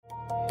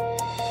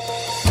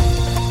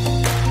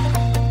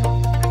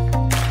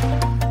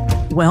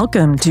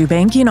Welcome to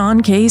Banking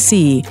on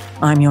KC.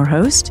 I'm your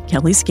host,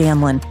 Kelly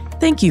Scanlon.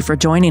 Thank you for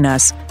joining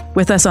us.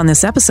 With us on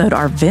this episode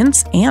are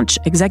Vince Anch,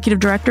 Executive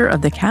Director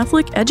of the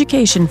Catholic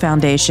Education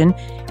Foundation,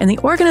 and the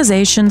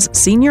organization's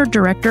Senior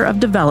Director of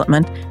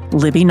Development,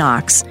 Libby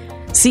Knox.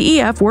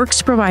 CEF works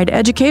to provide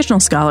educational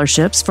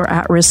scholarships for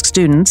at-risk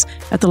students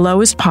at the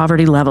lowest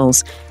poverty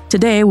levels.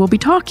 Today, we'll be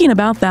talking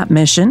about that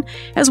mission,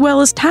 as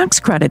well as tax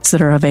credits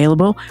that are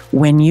available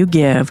when you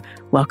give.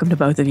 Welcome to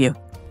both of you.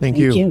 Thank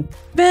you.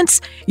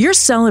 Vince, you're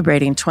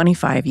celebrating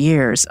 25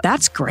 years.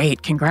 That's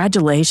great.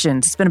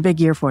 Congratulations. It's been a big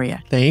year for you.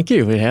 Thank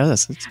you. It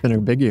has. It's been a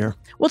big year.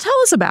 Well, tell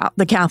us about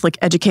the Catholic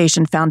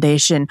Education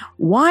Foundation.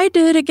 Why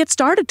did it get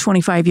started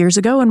 25 years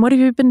ago, and what have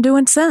you been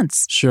doing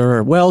since?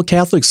 Sure. Well,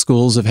 Catholic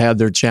schools have had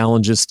their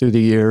challenges through the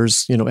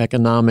years,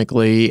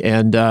 economically.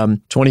 And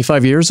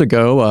 25 years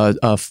ago,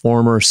 a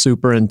former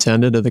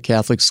superintendent of the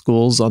Catholic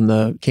schools on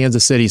the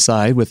Kansas City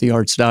side with the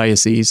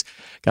Archdiocese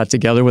got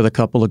together with a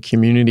couple of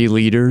community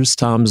leaders,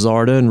 Tom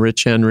Zarda and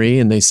Rich Henry,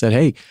 and they said,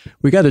 hey,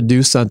 we got to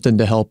do something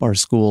to help our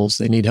schools.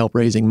 They need help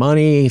raising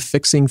money,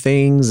 fixing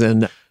things,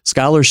 and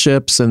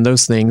scholarships and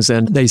those things.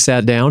 And they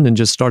sat down and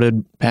just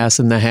started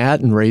passing the hat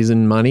and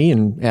raising money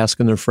and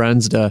asking their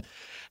friends to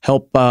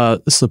help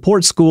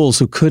support schools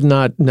who could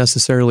not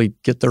necessarily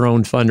get their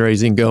own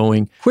fundraising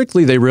going.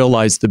 Quickly, they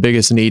realized the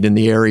biggest need in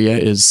the area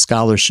is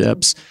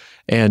scholarships.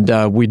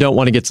 And we don't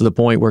want to get to the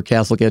point where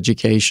Catholic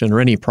education or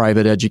any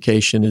private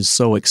education is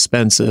so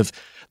expensive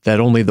that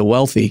only the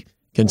wealthy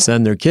can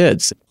send their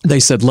kids. They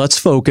said, let's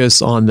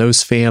focus on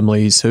those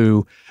families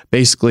who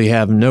basically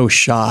have no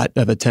shot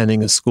of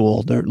attending a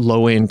school. They're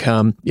low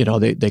income,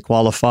 they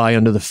qualify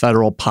under the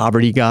federal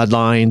poverty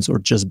guidelines or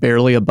just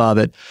barely above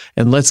it.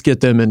 And let's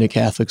get them into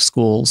Catholic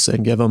schools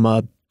and give them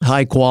a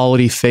high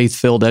quality,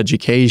 faith-filled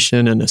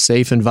education and a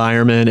safe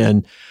environment.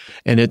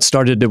 And it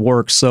started to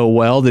work so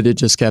well that it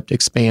just kept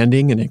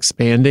expanding and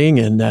expanding.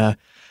 And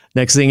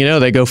next thing you know,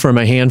 they go from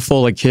a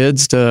handful of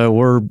kids to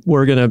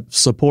we're going to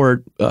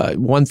support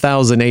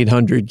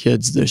 1,800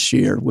 kids this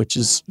year, which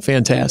is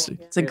fantastic.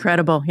 It's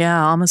incredible.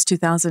 Yeah, almost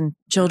 2,000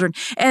 children.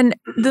 And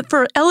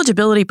for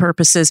eligibility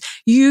purposes,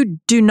 you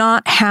do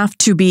not have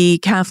to be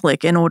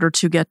Catholic in order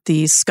to get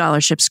these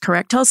scholarships,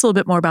 correct? Tell us a little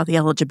bit more about the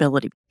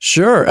eligibility.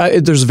 Sure.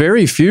 There's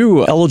very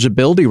few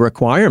eligibility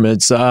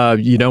requirements.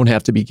 You don't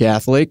have to be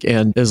Catholic.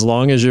 And as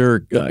long as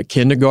you're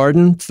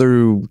kindergarten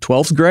through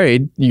 12th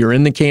grade, you're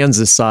in the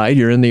Kansas side,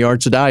 you're in the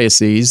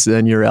Archdiocese,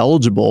 then you're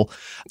eligible.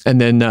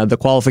 And then the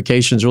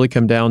qualifications really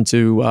come down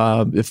to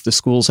if the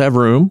schools have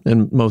room,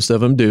 and most of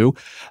them do,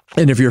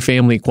 and if your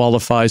family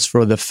qualifies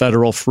for the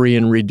federal free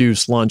and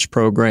reduced lunch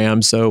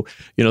program. So,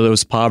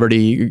 those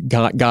poverty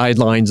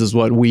guidelines is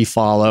what we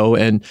follow.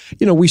 And,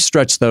 we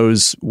stretch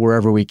those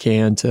wherever we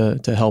can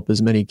to help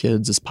as many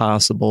kids as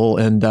possible.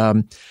 And,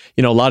 a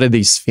lot of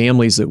these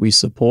families that we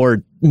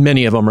support,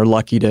 many of them are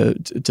lucky to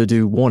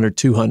do $100 or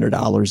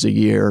 $200 a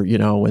year,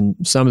 and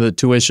some of the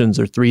tuitions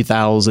are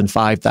 $3,000,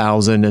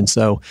 $5,000. And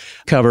so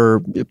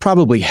cover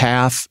probably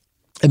half.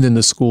 And then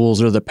the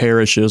schools or the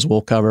parishes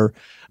will cover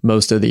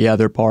most of the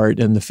other part.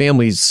 And the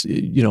families,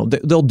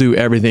 they'll do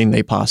everything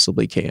they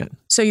possibly can.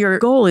 So your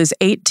goal is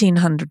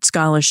 1,800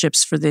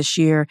 scholarships for this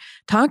year.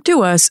 Talk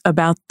to us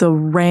about the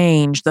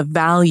range, the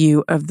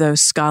value of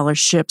those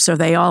scholarships. Are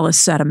they all a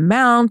set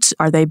amount?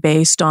 Are they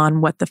based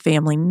on what the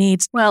family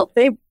needs? Well,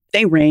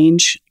 they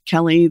range,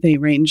 Kelly. They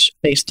range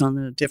based on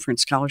the different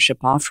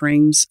scholarship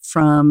offerings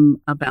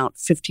from about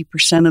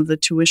 50% of the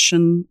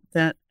tuition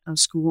that a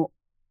school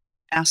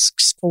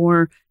asks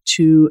for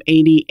to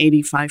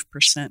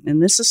 85%.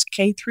 And this is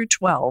K through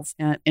 12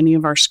 at any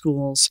of our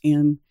schools.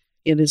 And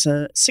it is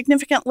a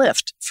significant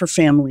lift for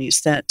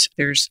families that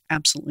there's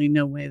absolutely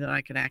no way that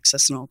I could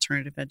access an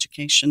alternative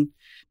education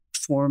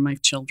for my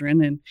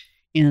children.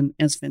 And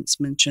as Vince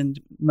mentioned,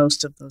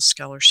 most of those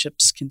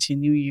scholarships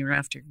continue year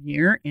after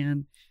year.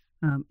 And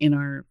in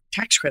our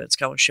tax credit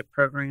scholarship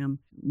program,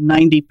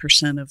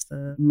 90% of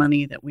the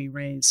money that we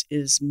raise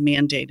is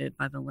mandated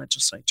by the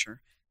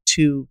legislature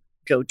to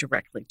go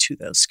directly to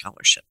those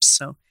scholarships.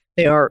 So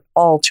they are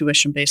all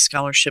tuition-based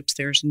scholarships.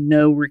 There's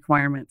no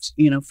requirement,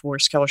 for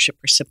scholarship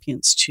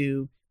recipients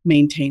to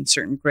maintain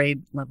certain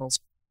grade levels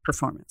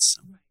performance.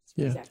 So.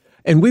 Yeah. Exactly.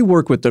 And we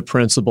work with the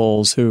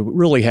principals who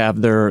really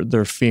have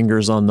their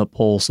fingers on the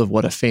pulse of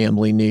what a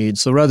family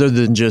needs. So rather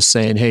than just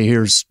saying, hey,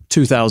 here's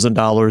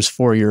 $2,000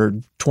 for your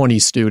 20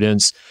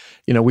 students,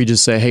 we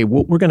just say, hey,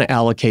 we're going to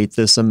allocate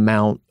this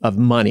amount of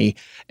money.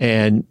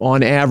 And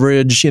on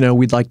average,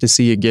 we'd like to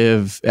see you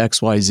give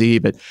X, Y, Z.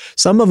 But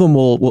some of them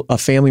a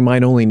family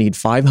might only need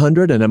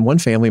 500 and then one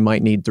family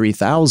might need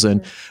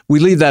 3,000. We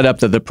leave that up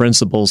to the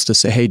principals to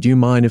say, hey, do you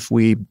mind if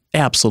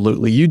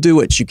absolutely, you do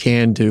what you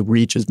can to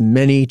reach as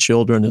many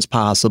children as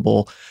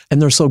possible.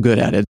 And they're so good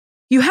at it.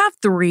 You have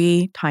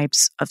 3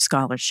 types of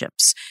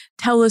scholarships.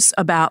 Tell us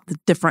about the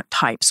different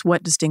types.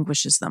 What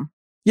distinguishes them?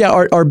 Yeah,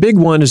 our big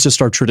one is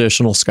just our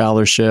traditional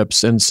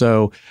scholarships. And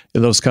so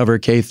those cover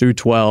K through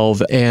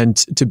 12. And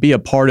to be a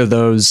part of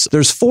those,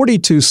 there's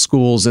 42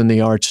 schools in the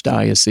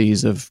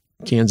Archdiocese of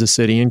Kansas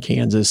City and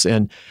Kansas.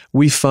 And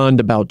we fund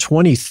about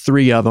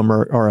 23 of them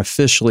are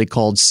officially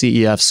called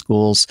CEF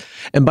schools.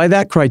 And by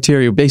that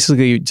criteria,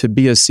 basically to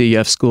be a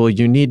CEF school,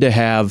 you need to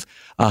have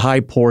a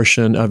high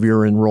portion of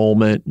your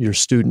enrollment, your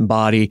student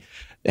body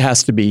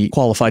has to be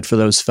qualified for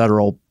those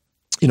federal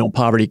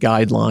poverty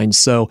guidelines.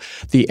 So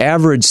the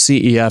average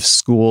CEF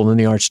school in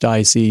the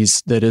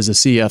Archdiocese that is a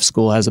CEF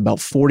school has about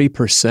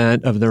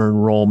 40% of their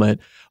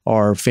enrollment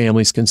are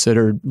families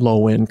considered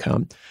low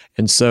income.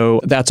 And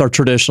so that's our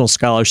traditional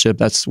scholarship.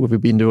 That's what we've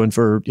been doing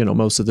for,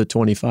 most of the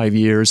 25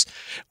 years.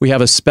 We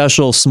have a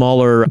special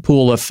smaller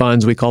pool of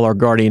funds we call our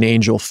Guardian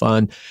Angel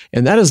Fund.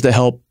 And that is to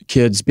help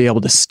kids be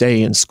able to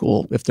stay in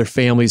school if their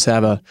families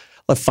have a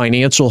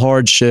financial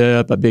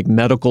hardship, a big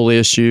medical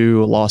issue,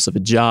 a loss of a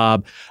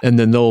job, and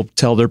then they'll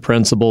tell their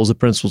principals. The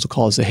principals will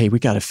call and say, "Hey, we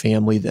got a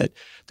family that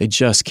they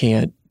just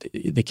can't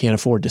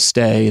afford to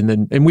stay,"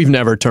 and we've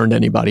never turned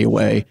anybody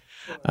away.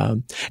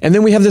 And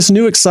then we have this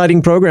new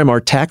exciting program, our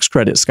tax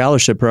credit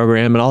scholarship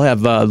program, and I'll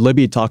have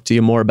Libby talk to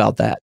you more about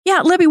that.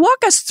 Yeah, Libby,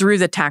 walk us through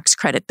the tax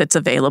credit that's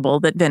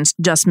available that Vince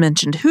just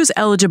mentioned. Who's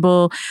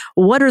eligible?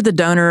 What are the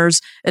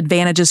donors'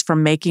 advantages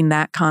from making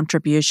that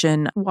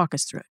contribution? Walk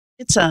us through it.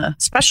 It's a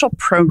special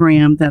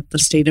program that the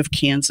state of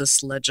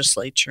Kansas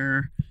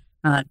legislature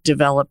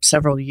developed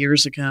several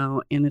years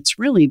ago, and it's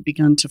really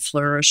begun to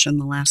flourish in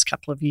the last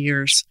couple of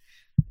years.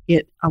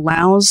 It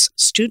allows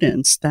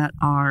students that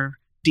are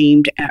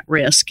deemed at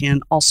risk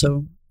and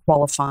also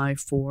qualify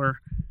for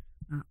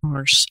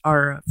our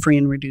free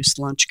and reduced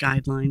lunch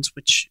guidelines,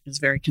 which is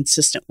very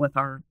consistent with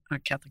our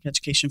Catholic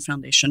Education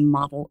Foundation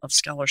model of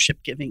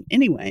scholarship giving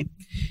anyway.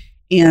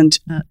 And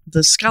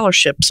the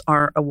scholarships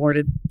are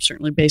awarded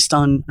certainly based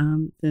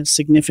on the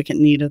significant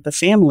need of the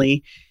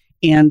family.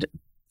 And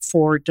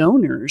for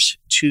donors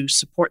to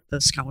support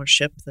the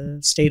scholarship, the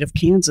state of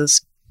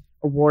Kansas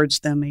awards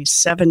them a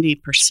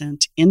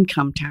 70%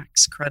 income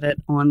tax credit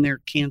on their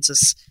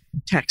Kansas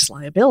tax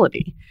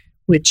liability,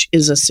 which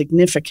is a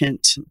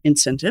significant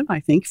incentive, I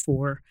think,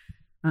 for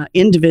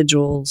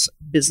individuals,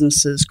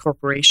 businesses,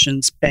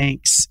 corporations,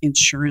 banks,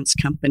 insurance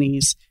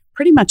companies.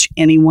 Pretty much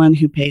anyone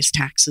who pays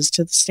taxes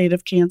to the state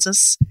of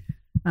Kansas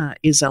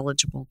is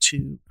eligible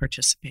to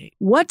participate.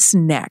 What's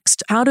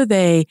next? How do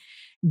they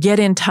get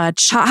in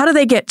touch? How do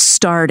they get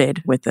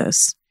started with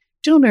this?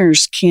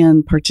 Donors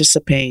can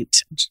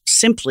participate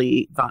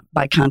simply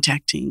by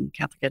contacting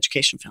Catholic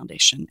Education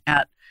Foundation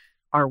at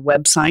our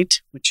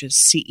website, which is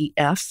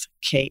cefks.org.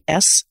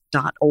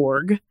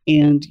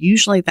 And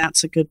usually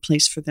that's a good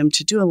place for them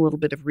to do a little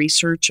bit of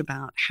research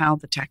about how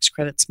the tax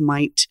credits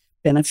might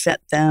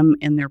benefit them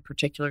in their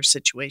particular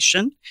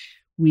situation.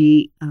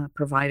 We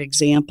provide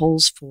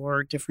examples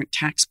for different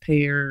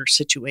taxpayer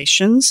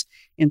situations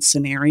and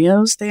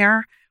scenarios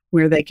there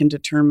where they can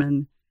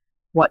determine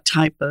what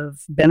type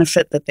of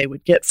benefit that they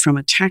would get from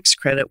a tax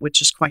credit, which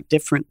is quite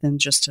different than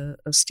just a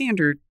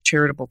standard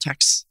charitable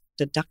tax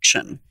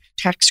deduction.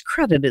 Tax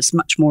credit is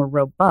much more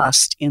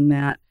robust in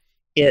that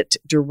it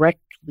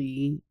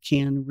directly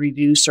can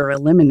reduce or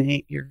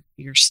eliminate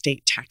your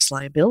state tax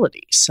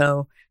liability.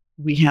 So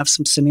we have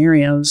some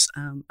scenarios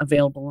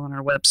available on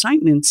our website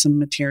and in some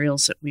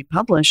materials that we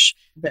publish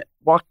that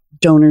walk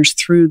donors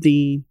through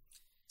the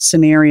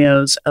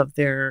scenarios of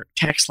their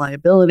tax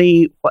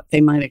liability, what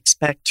they might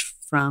expect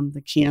from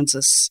the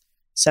Kansas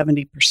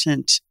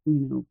 70%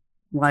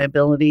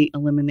 liability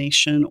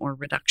elimination or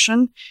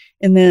reduction.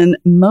 And then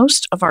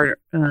most of our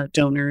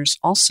donors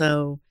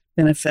also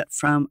benefit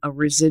from a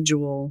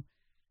residual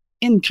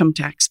income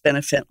tax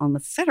benefit on the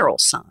federal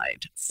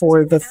side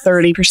for the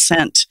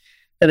 30%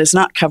 that is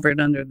not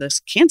covered under this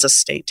Kansas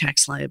state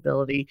tax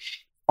liability,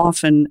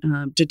 often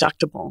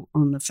deductible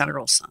on the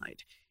federal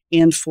side.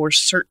 And for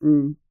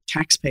certain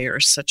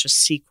taxpayers, such as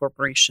C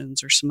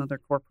corporations or some other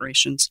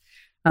corporations,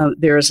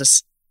 there is a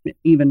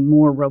even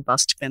more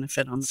robust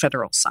benefit on the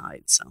federal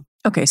side.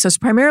 Okay, so it's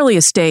primarily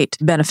a state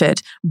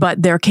benefit,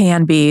 but there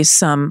can be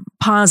some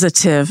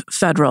positive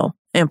federal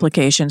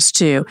implications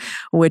too,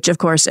 which of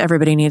course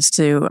everybody needs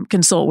to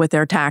consult with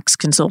their tax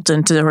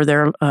consultant or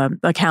their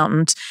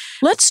accountant.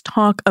 Let's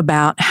talk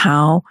about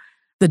how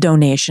the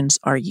donations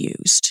are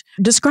used.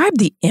 Describe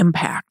the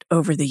impact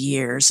over the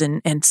years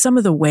and some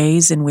of the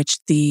ways in which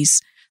these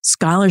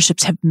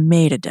scholarships have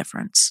made a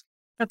difference.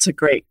 That's a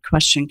great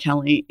question,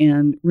 Kelly,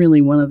 and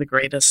really one of the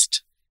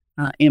greatest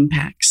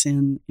impacts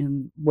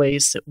in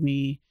ways that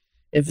we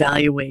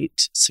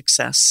evaluate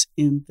success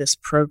in this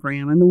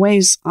program and the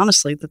ways,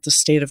 honestly, that the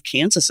state of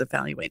Kansas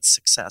evaluates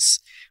success.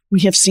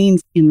 We have seen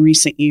in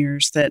recent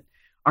years that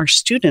our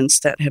students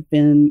that have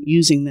been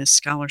using this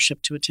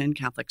scholarship to attend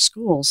Catholic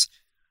schools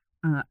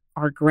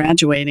are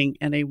graduating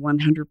at a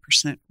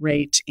 100%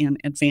 rate and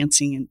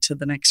advancing into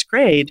the next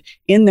grade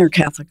in their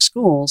Catholic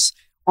schools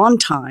on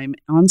time,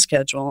 on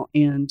schedule,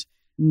 and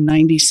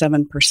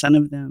 97%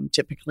 of them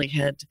typically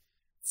head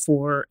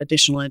for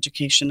additional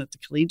education at the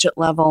collegiate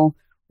level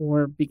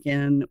or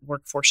begin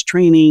workforce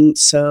training.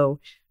 So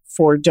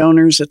for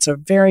donors, it's a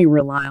very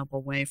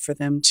reliable way for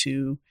them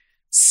to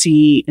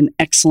see an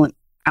excellent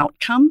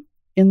outcome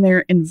in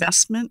their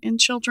investment in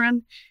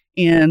children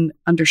and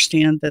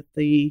understand that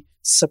the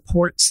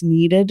supports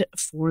needed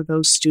for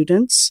those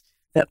students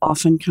that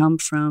often come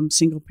from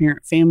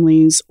single-parent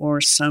families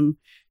or some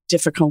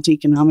difficult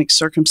economic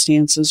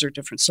circumstances or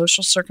different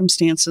social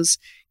circumstances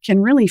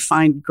can really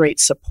find great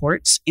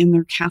supports in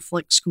their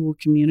Catholic school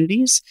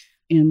communities.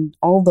 And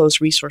all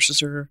those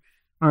resources are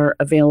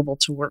available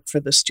to work for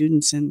the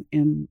students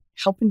and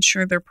help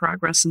ensure their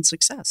progress and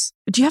success.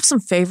 Do you have some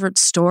favorite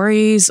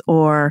stories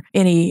or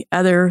any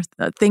other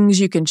things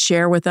you can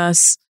share with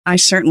us? I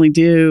certainly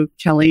do,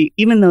 Kelly.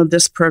 Even though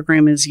this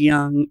program is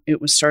young, it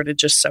was started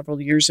just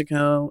several years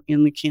ago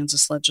in the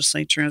Kansas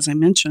legislature, as I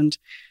mentioned.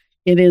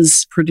 It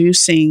is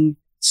producing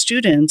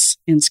students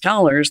and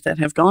scholars that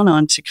have gone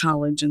on to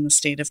college in the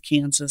state of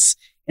Kansas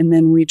and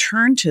then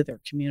returned to their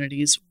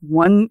communities.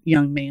 One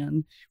young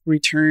man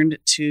returned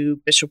to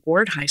Bishop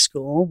Ward High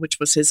School, which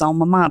was his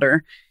alma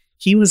mater.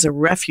 He was a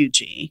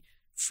refugee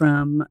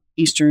from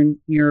Eastern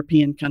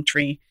European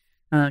country,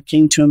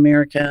 came to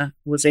America,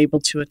 was able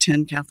to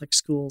attend Catholic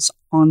schools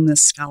on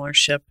this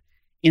scholarship,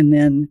 and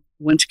then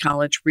went to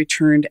college,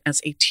 returned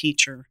as a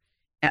teacher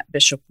at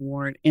Bishop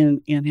Ward,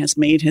 and has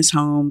made his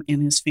home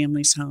and his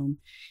family's home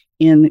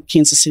in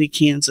Kansas City,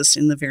 Kansas,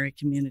 in the very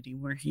community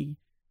where he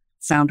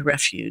found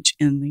refuge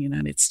in the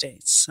United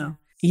States. So,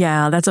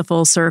 yeah, that's a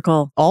full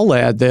circle. I'll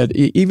add that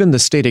even the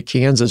state of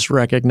Kansas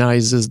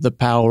recognizes the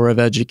power of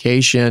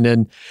education,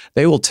 and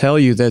they will tell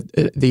you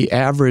that the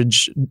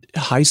average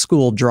high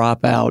school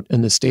dropout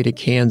in the state of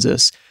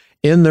Kansas,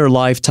 in their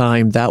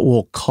lifetime, that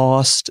will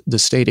cost the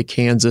state of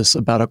Kansas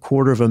about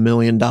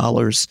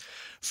 $250,000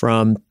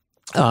 from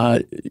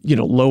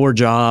lower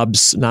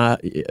jobs,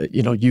 not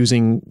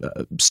using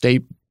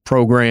state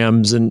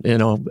programs and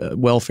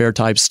welfare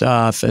type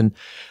stuff and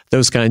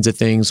those kinds of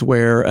things,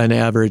 where an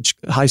average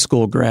high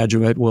school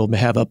graduate will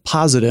have a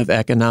positive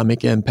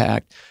economic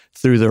impact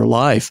through their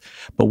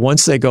life. But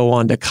once they go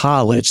on to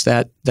college,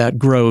 that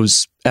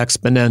grows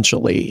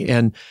exponentially.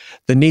 And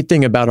the neat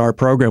thing about our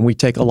program, we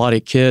take a lot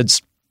of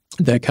kids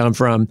that come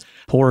from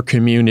poor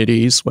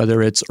communities,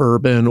 whether it's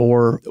urban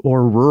or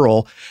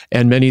rural,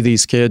 and many of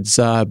these kids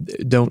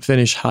don't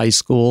finish high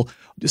school.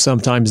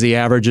 Sometimes the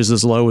average is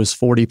as low as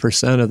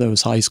 40% of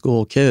those high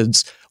school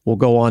kids will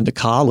go on to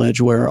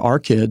college, where our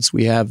kids,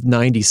 we have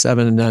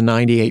 97 and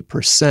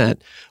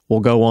 98% will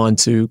go on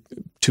to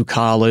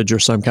college or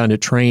some kind of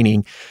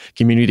training,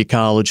 community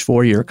college,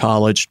 4-year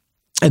college.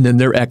 And then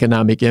their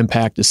economic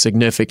impact is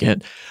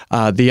significant.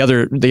 The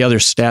other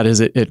stat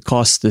is it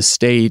costs the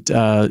state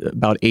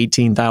about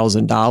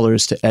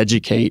 $18,000 to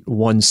educate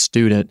one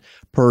student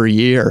per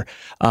year.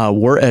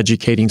 We're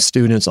educating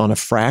students on a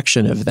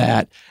fraction of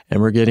that,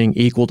 and we're getting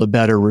equal to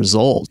better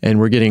results.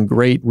 And we're getting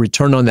great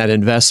return on that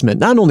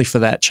investment, not only for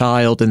that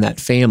child and that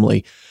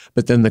family,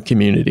 but then the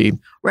community.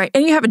 Right.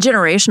 And you have a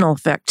generational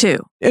effect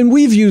too. And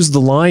we've used the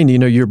line,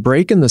 you're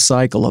breaking the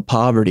cycle of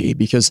poverty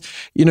because,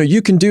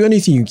 you can do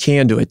anything you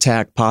can to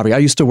attack poverty. I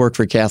used to work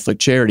for Catholic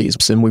Charities,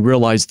 and we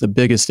realized the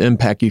biggest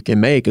impact you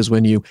can make is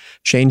when you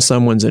change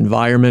someone's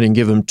environment and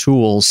give them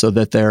tools so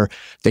that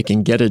they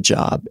can get a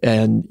job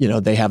and,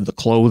 they have the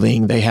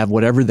clothing, they have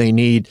whatever they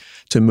need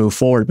to move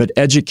forward. But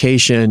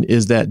education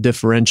is that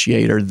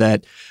differentiator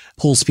that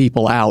pulls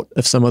people out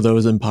of some of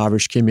those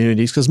impoverished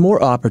communities because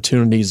more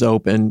opportunities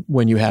open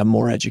when you have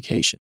more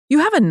education. You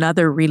have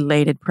another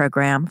related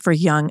program for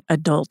young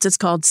adults. It's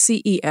called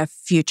CEF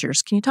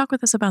Futures. Can you talk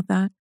with us about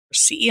that?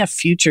 CEF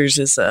Futures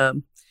is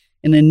an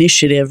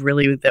initiative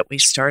really that we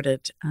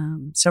started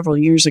several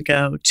years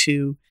ago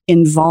to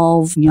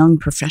involve young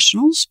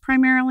professionals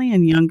primarily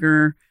and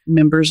younger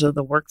members of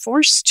the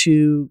workforce,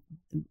 to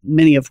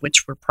many of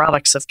which were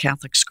products of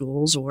Catholic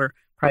schools or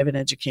private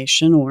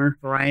education or a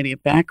variety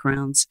of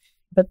backgrounds.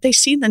 But they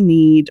see the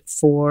need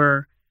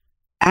for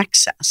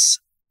access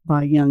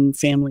by young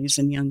families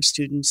and young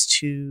students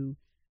to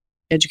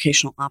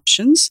educational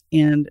options.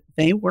 And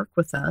they work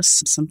with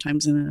us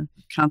sometimes in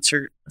a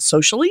concert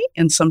socially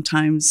and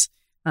sometimes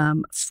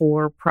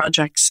for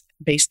projects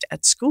based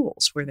at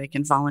schools where they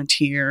can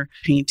volunteer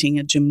painting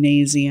a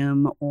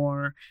gymnasium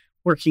or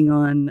working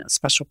on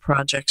special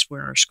projects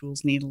where our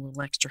schools need a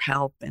little extra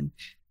help. And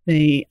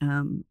they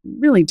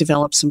really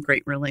develop some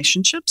great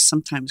relationships,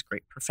 sometimes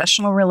great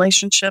professional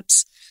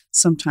relationships,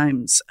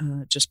 sometimes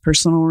just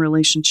personal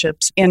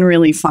relationships, and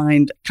really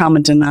find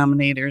common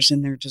denominators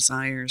in their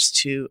desires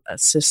to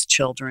assist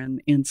children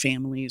and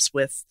families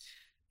with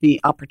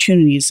the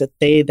opportunities that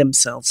they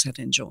themselves had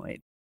enjoyed.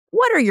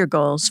 What are your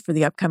goals for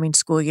the upcoming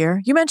school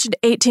year? You mentioned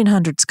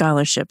 1,800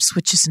 scholarships,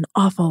 which is an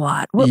awful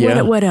lot.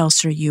 What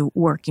else are you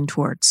working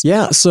towards?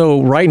 Yeah,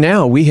 so right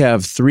now we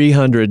have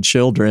 300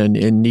 children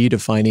in need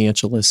of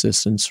financial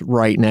assistance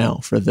right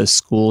now for this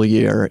school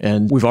year,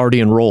 and we've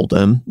already enrolled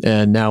them.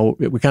 And now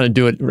we kind of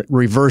do it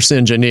reverse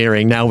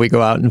engineering. Now we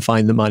go out and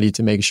find the money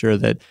to make sure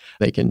that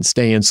they can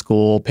stay in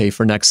school, pay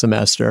for next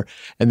semester,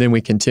 and then we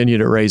continue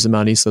to raise the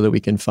money so that we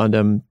can fund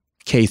them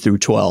K through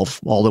 12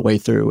 all the way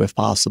through if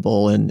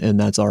possible. And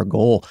that's our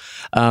goal.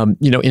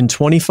 In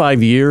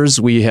 25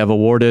 years, we have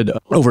awarded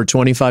over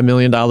 $25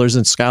 million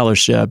in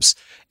scholarships,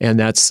 and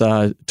that's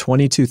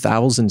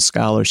 22,000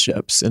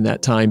 scholarships in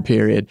that time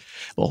period.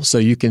 Well, so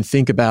you can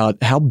think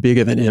about how big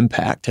of an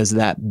impact has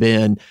that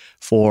been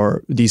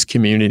for these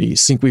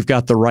communities. I think we've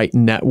got the right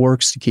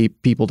networks to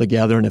keep people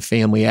together in a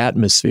family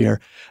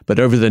atmosphere. But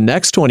over the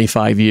next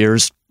 25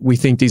 years, we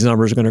think these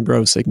numbers are going to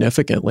grow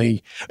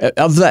significantly.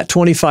 Of that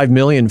 25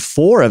 million,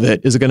 4 of it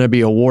is going to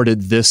be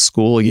awarded this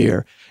school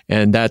year.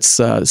 And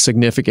that's a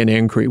significant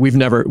increase.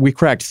 We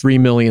cracked 3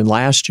 million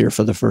last year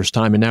for the first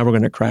time, and now we're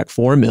going to crack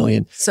 4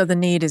 million. So the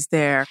need is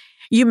there.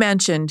 You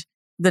mentioned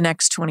the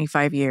next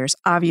 25 years.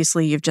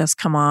 Obviously, you've just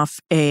come off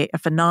a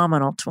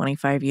phenomenal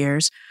 25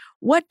 years.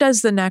 What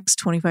does the next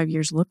 25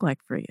 years look like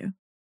for you?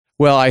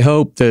 Well, I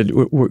hope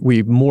that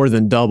we more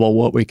than double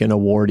what we can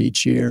award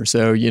each year.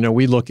 So,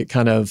 we look at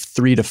kind of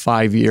 3 to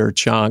 5 year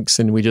chunks,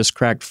 and we just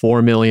cracked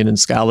 4 million in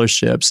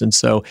scholarships. And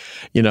so,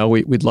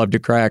 we'd love to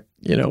crack,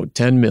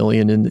 10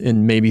 million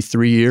in maybe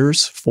 3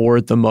 years, 4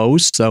 at the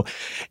most. So,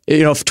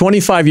 if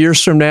 25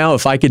 years from now,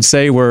 if I could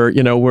say we're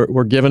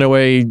giving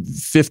away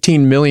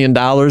 $15 million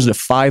to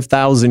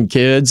 5,000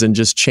 kids and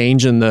just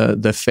changing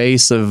the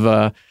face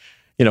of,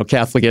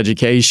 Catholic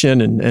education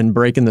and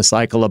breaking the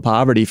cycle of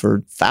poverty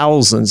for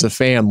thousands of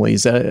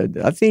families,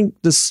 I think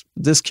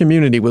this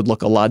community would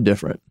look a lot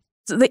different.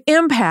 So the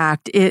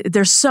impact,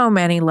 there's so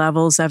many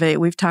levels of it.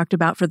 We've talked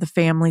about for the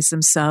families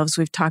themselves.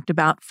 We've talked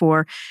about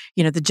for,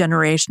 the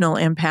generational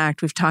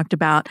impact. We've talked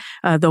about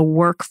the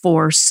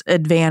workforce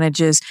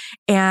advantages,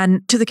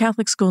 and to the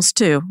Catholic schools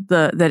too,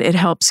 that it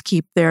helps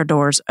keep their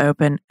doors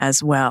open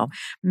as well.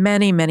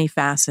 Many, many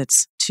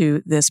facets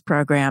to this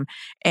program.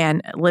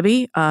 And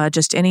Libby,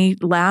 just any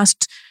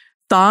last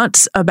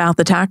thoughts about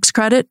the tax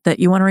credit that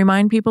you want to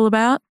remind people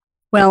about?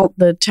 Well,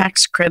 the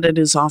tax credit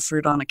is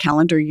offered on a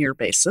calendar year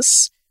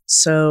basis.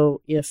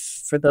 So if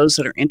for those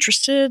that are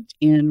interested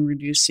in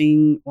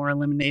reducing or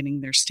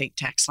eliminating their state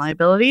tax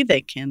liability, they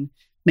can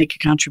make a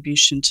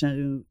contribution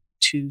to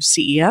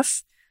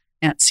CEF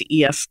at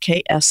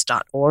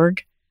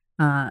cefks.org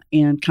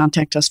and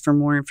contact us for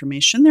more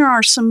information. There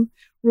are some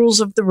rules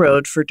of the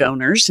road for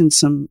donors and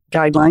some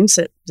guidelines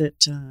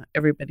that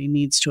everybody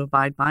needs to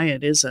abide by.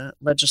 It is a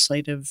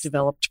legislative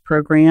developed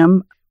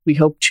program. We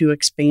hope to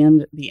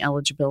expand the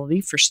eligibility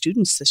for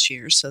students this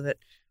year so that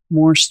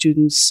more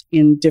students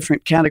in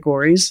different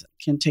categories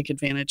can take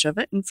advantage of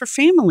it, and for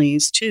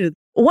families too.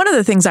 One of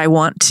the things I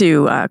want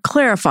to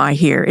clarify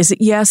here is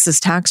that, yes, this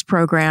tax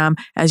program,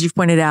 as you've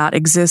pointed out,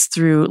 exists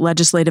through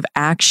legislative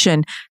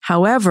action.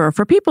 However,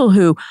 for people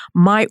who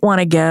might want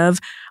to give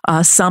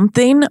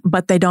something,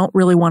 but they don't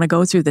really want to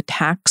go through the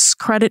tax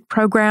credit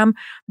program,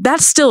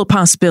 that's still a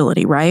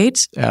possibility, right?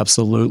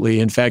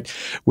 Absolutely. In fact,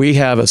 we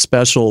have a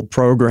special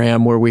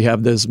program where we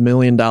have this $1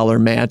 million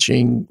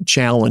matching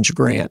challenge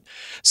grant.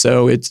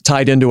 So it's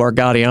tied into our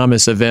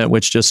Gaudiamus event,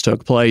 which just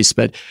took place,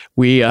 but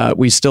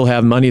we still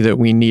have money that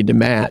we need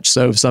to match.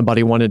 So if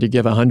somebody wanted to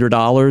give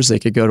 $100, they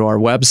could go to our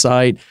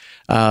website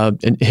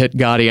and hit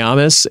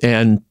Gaudiamus,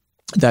 and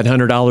that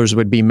 $100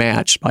 would be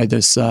matched by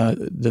this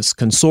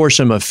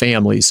consortium of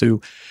families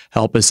who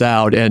help us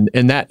out, and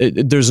that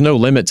there's no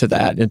limit to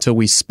that until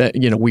we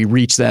we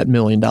reach that $1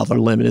 million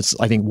limit. It's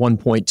I think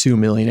 1.2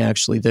 million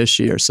actually this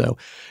year. So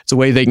it's a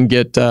way they can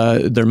get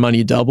their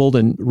money doubled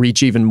and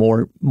reach even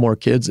more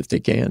kids if they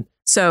can.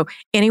 So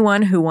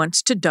anyone who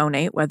wants to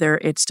donate, whether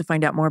it's to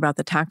find out more about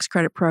the tax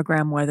credit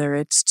program, whether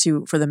it's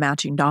for the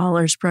matching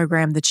dollars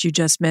program that you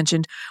just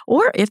mentioned,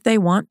 or if they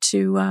want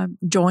to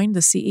join the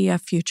CEF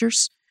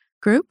Futures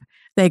group,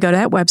 they go to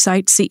that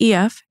website,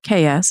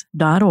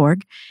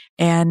 cefks.org,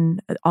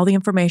 and all the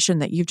information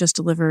that you've just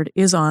delivered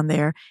is on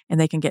there, and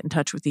they can get in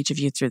touch with each of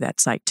you through that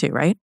site too,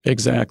 right?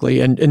 Exactly.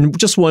 And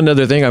just one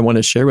other thing I want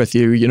to share with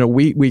you,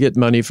 we get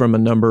money from a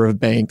number of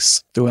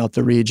banks throughout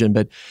the region,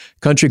 but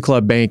Country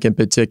Club Bank in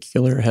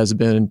particular has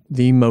been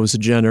the most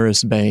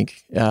generous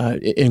bank,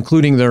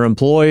 including their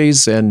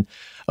employees and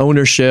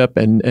ownership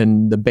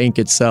and the bank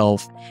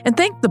itself. And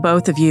thank the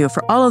both of you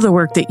for all of the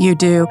work that you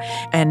do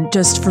and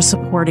just for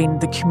supporting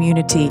the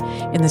community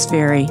in this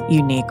very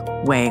unique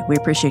way. We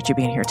appreciate you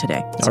being here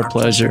today. Our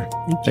pleasure.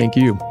 Thank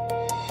you.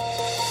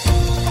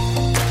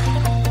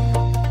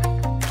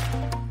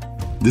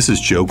 This is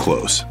Joe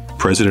Close,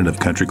 president of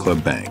Country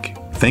Club Bank.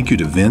 Thank you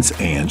to Vince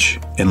Anch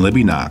and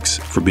Libby Knox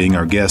for being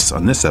our guests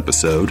on this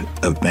episode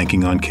of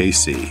Banking on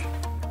KC.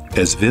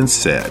 As Vince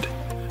said,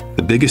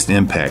 the biggest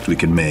impact we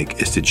can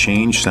make is to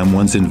change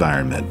someone's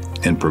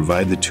environment and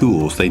provide the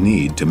tools they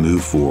need to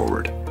move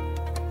forward.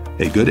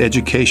 A good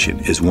education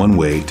is one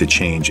way to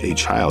change a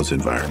child's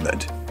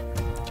environment.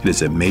 It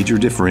is a major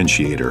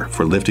differentiator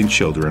for lifting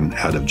children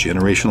out of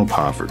generational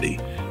poverty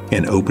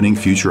and opening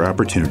future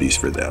opportunities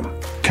for them.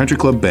 Country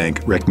Club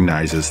Bank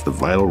recognizes the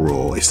vital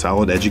role a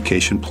solid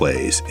education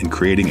plays in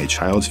creating a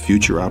child's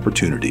future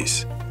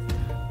opportunities.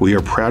 We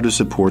are proud to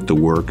support the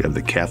work of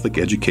the Catholic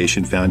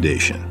Education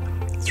Foundation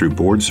through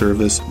board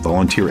service,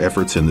 volunteer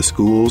efforts in the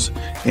schools,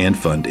 and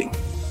funding.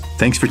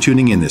 Thanks for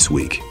tuning in this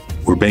week.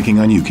 We're banking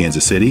on you,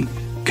 Kansas City.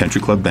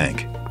 Country Club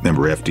Bank,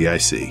 member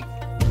FDIC.